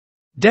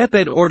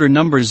DepEd Order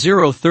Number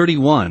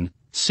 031,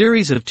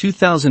 Series of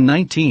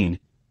 2019,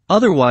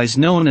 otherwise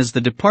known as the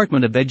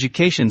Department of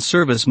Education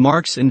Service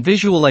Marks and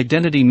Visual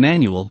Identity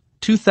Manual,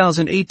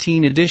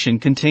 2018 edition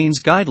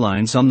contains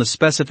guidelines on the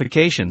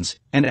specifications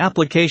and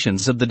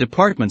applications of the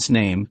department's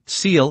name,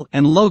 seal,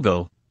 and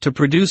logo, to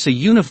produce a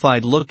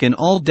unified look in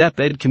all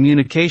DepEd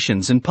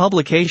communications and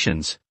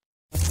publications.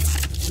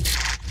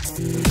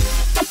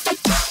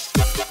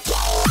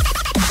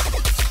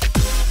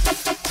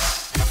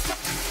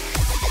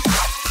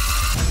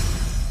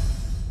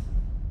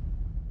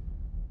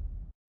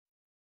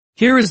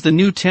 Here is the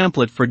new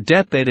template for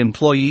DepEd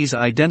Employees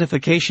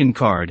Identification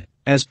Card,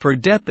 as per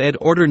DepEd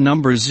Order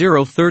Number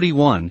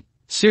 031,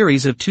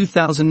 Series of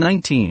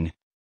 2019.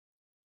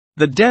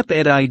 The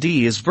DepEd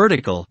ID is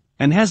vertical,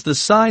 and has the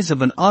size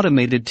of an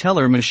automated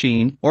teller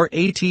machine or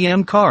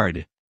ATM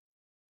card.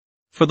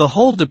 For the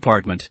whole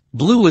department,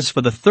 blue is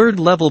for the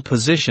third-level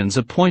positions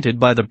appointed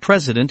by the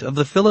President of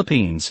the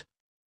Philippines.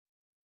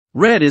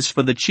 Red is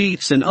for the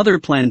chiefs and other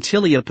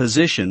plantilla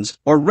positions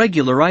or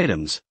regular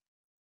items.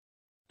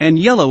 And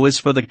yellow is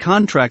for the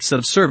contracts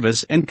of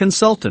service and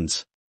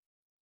consultants.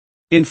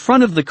 In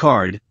front of the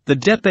card, the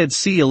DepEd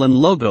seal and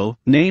logo,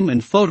 name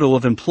and photo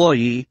of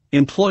employee,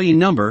 employee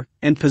number,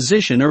 and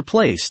position are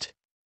placed.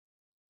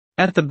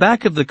 At the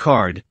back of the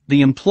card,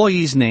 the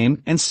employee's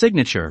name and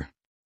signature.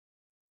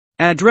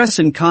 Address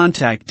and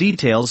contact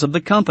details of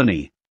the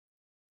company.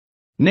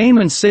 Name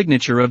and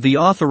signature of the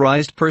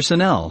authorized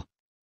personnel.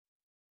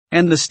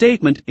 And the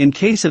statement, in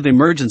case of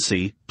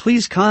emergency,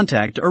 please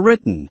contact, are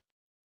written.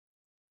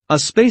 A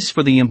space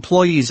for the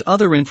employee's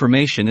other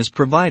information is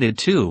provided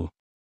too.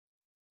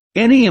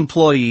 Any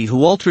employee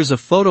who alters a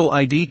photo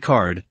ID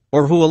card,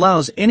 or who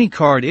allows any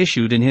card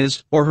issued in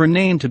his or her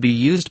name to be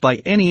used by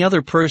any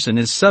other person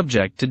is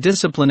subject to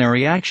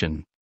disciplinary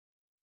action.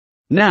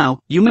 Now,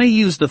 you may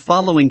use the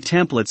following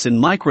templates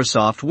in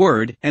Microsoft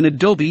Word and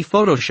Adobe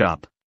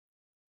Photoshop.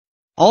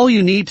 All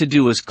you need to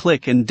do is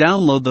click and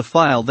download the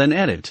file, then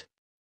edit.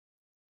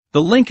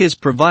 The link is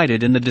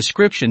provided in the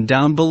description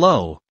down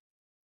below.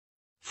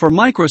 For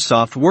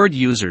Microsoft Word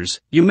users,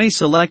 you may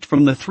select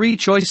from the three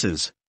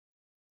choices.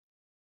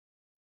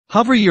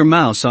 Hover your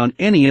mouse on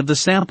any of the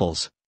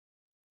samples.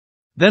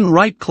 Then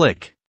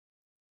right-click.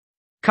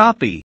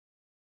 Copy.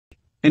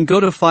 And go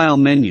to File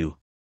menu.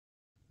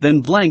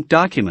 Then Blank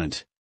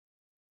Document.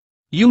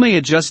 You may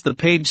adjust the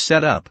page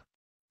setup.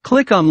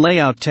 Click on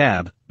Layout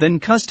tab, then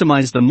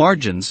customize the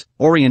margins,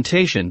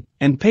 orientation,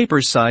 and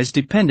paper size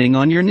depending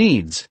on your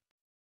needs.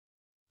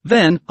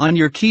 Then, on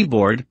your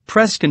keyboard,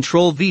 press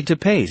Ctrl-V to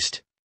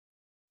paste.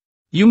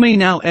 You may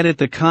now edit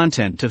the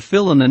content to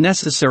fill in the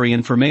necessary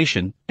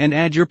information, and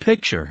add your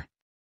picture.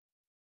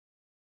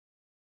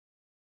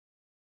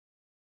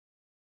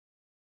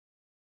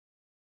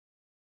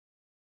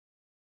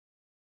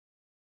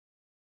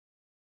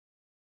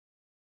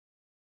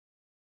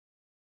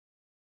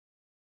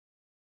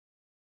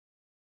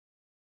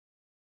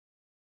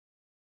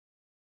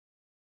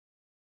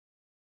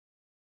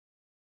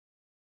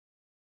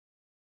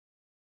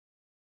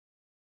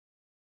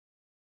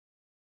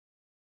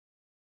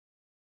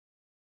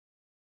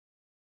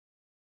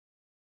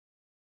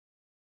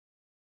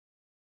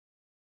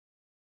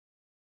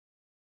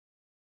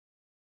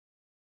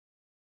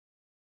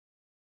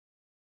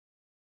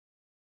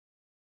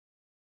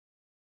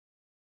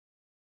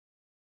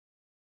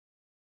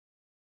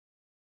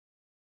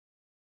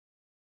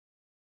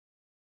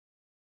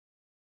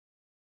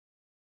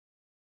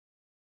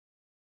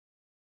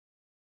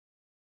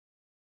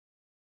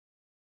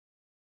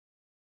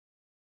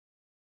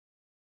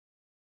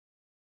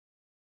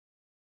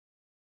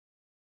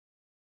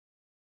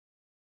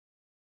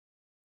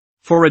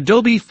 For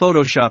Adobe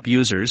Photoshop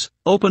users,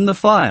 open the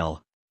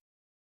file.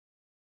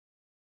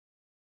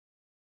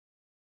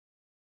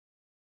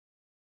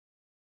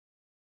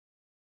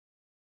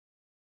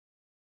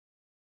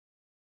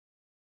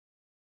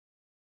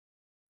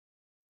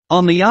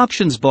 On the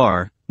options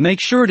bar,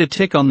 make sure to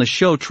tick on the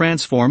Show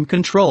Transform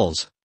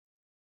controls.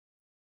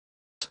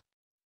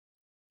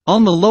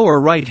 On the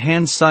lower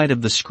right-hand side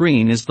of the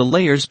screen is the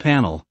Layers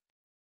panel.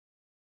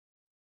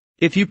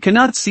 If you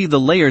cannot see the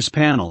Layers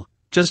panel,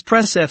 just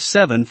press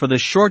F7 for the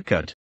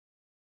shortcut,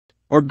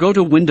 or go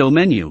to Window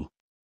menu.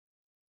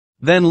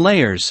 Then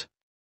Layers.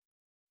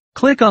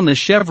 Click on the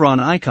chevron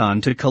icon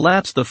to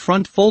collapse the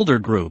front folder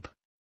group.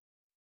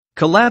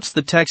 Collapse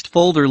the text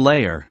folder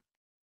layer.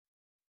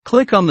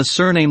 Click on the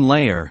surname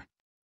layer.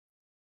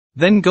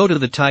 Then go to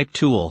the Type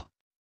tool.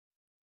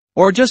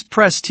 Or just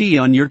press T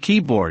on your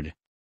keyboard.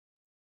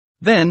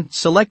 Then,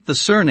 select the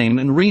surname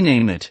and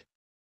rename it.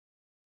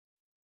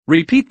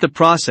 Repeat the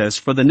process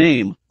for the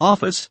name,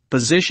 office,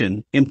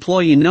 position,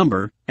 employee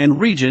number, and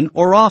region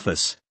or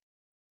office.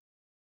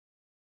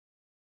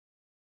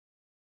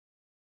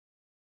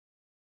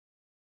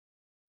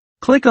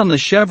 Click on the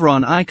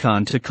chevron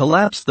icon to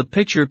collapse the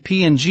picture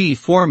PNG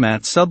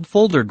format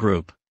subfolder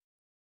group.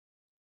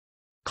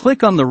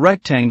 Click on the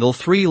rectangle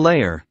 3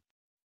 layer.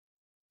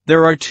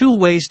 There are two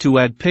ways to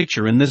add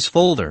picture in this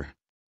folder.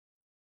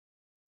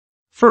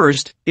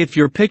 First, if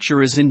your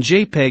picture is in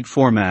JPEG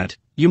format,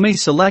 you may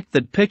select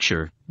that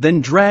picture,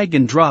 then drag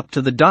and drop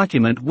to the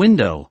document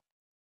window.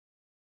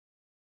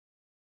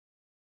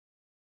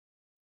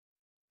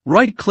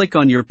 Right-click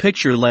on your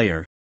picture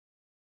layer.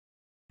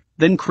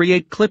 Then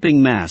create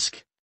clipping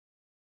mask.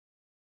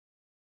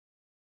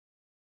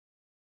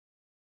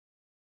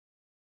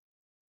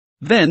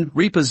 Then,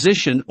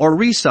 reposition or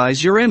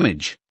resize your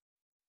image.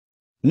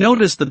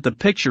 Notice that the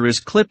picture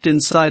is clipped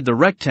inside the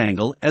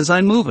rectangle as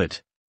I move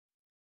it.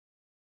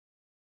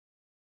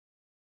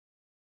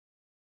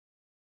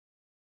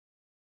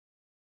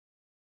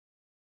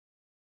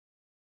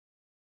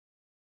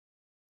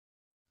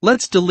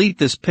 Let's delete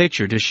this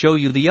picture to show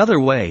you the other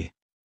way.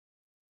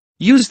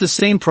 Use the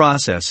same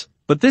process,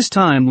 but this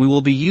time we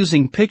will be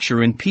using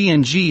picture in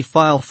PNG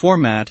file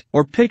format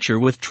or picture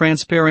with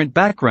transparent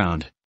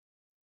background.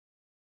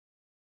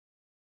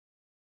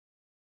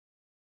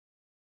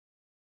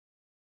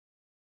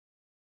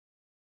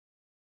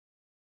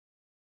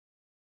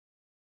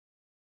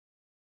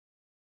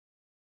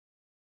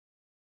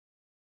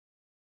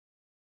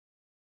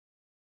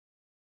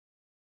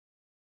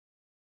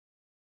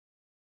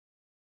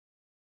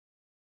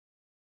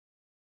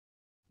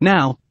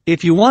 Now,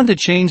 if you want to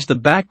change the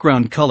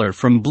background color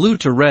from blue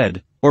to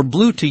red, or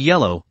blue to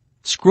yellow,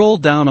 scroll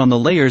down on the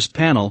Layers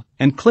panel,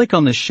 and click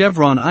on the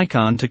chevron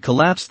icon to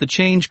collapse the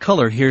Change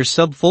Color Here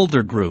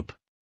subfolder group.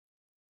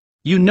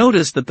 You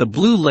notice that the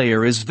blue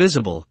layer is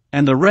visible,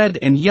 and the red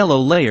and yellow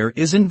layer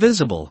is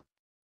invisible.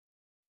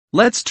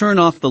 Let's turn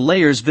off the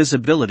layer's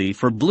visibility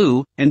for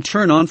blue, and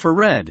turn on for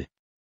red.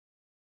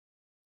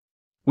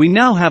 We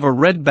now have a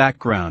red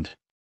background.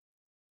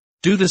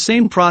 Do the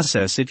same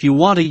process if you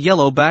want a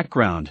yellow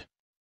background.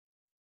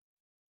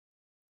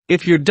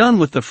 If you're done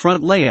with the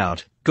front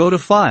layout, go to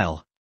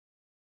File.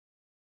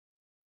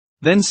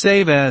 Then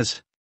Save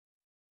As.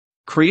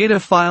 Create a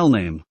file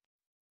name.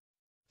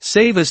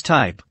 Save as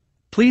type.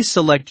 Please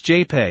select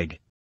JPEG.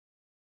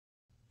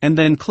 And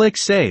then click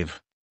Save.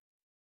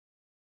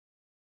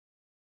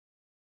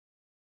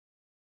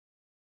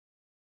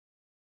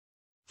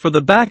 For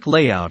the back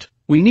layout,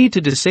 we need to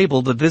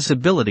disable the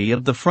visibility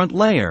of the front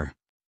layer.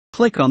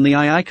 Click on the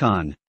eye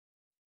icon.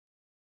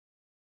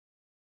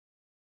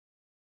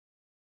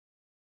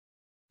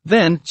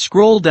 Then,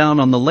 scroll down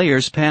on the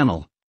Layers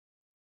panel.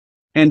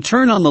 And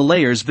turn on the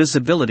Layers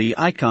visibility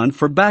icon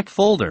for back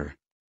folder.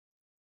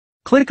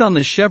 Click on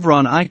the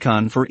chevron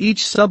icon for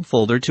each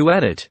subfolder to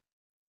edit.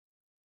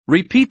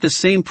 Repeat the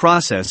same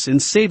process in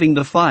saving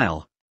the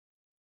file.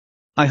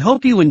 I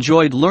hope you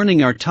enjoyed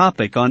learning our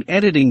topic on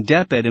editing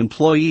DepEd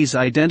Employees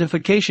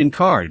Identification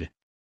Card.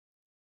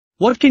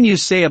 What can you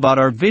say about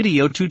our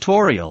video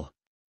tutorial?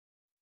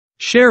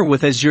 Share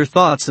with us your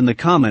thoughts in the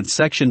comments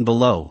section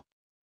below.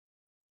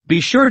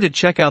 Be sure to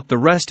check out the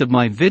rest of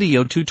my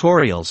video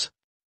tutorials.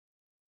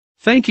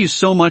 Thank you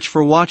so much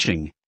for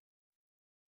watching.